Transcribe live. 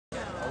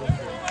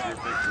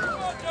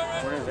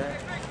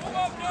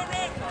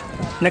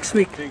Next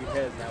week.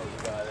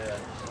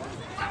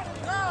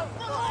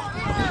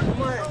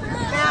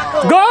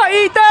 Go,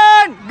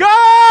 Ethan!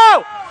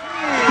 Go!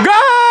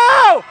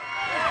 Go!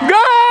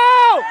 Go!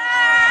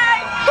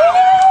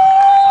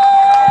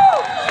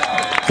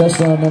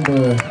 Touchdown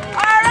number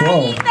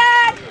 12.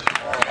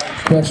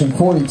 Correction,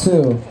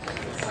 42.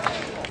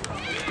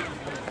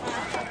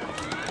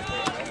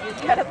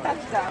 Got a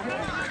touchdown.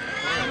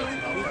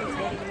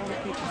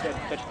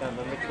 Touchdown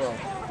number 12.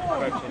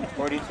 Correction,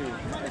 42.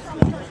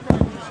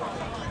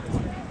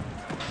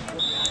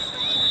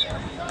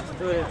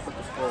 Do it for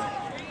the score.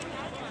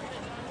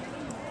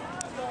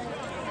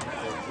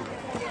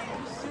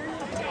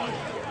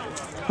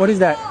 What is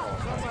that?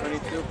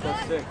 22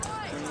 plus 6.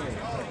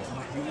 28.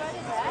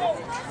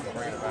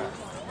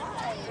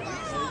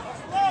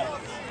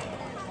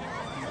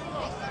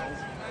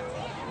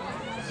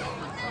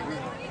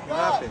 What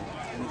happened?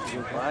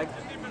 Your flag?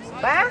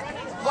 Back?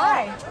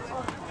 Why?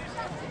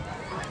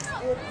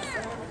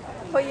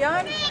 Po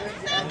yan?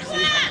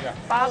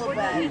 Pagod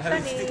na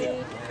Ethan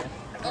eh.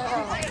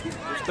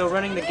 We're still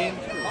running the game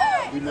too.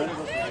 We none of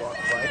us will walk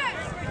by.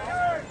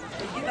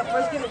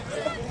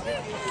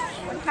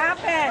 What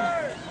happened?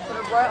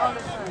 Right on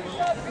the screen.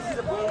 You see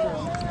the blue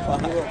girl.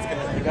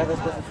 You got to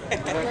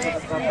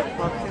stop the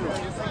clock too.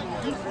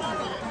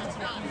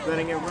 He's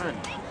letting it run.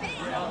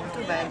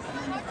 Too bad.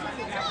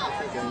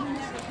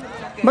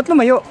 Ba't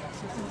lumayo?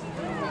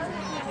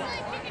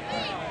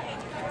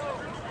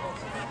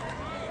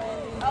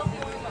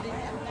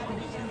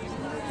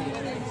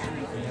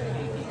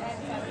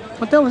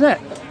 What the hell was that?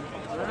 I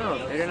don't know.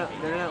 They're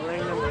not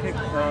letting them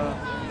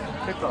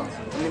kickoff.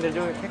 I mean, they're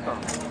doing a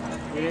kickoff.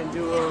 They didn't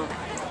do a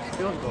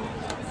field goal.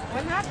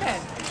 What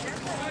happened?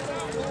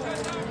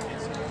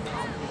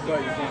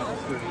 What are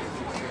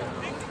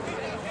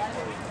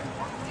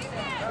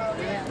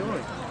they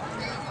doing?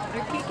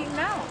 They're kicking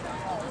now.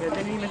 Yeah,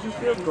 they didn't even do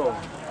field goal.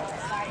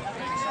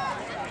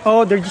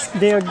 Oh, they're just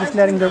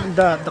letting the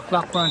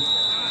clock run. I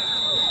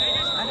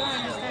don't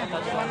understand.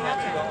 What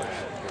happened?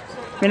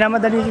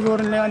 Minamadali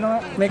siguro nila ano,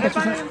 may kasi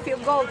Paano yung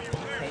field goal?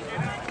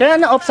 kaya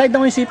na offside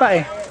na yung sipa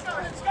eh.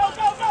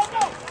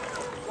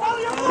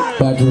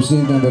 Back to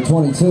receive number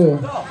 22.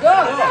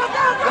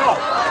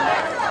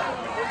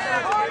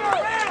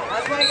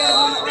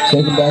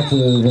 Taken back to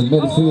the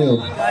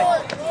midfield.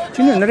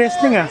 Sino?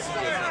 Na-wrestling ah.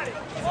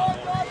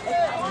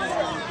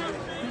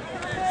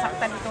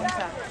 Saktan itong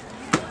sa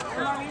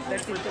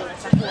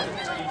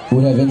 32.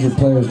 We have injured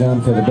players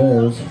down for the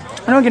Bears.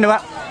 Ano ang ginawa?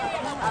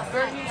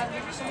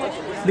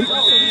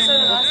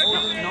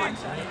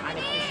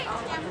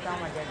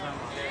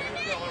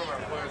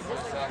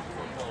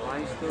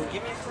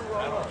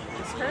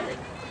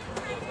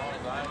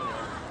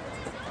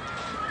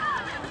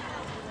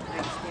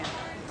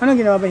 Ano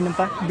ginawa ba yun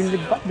pa?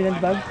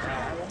 Binalibag?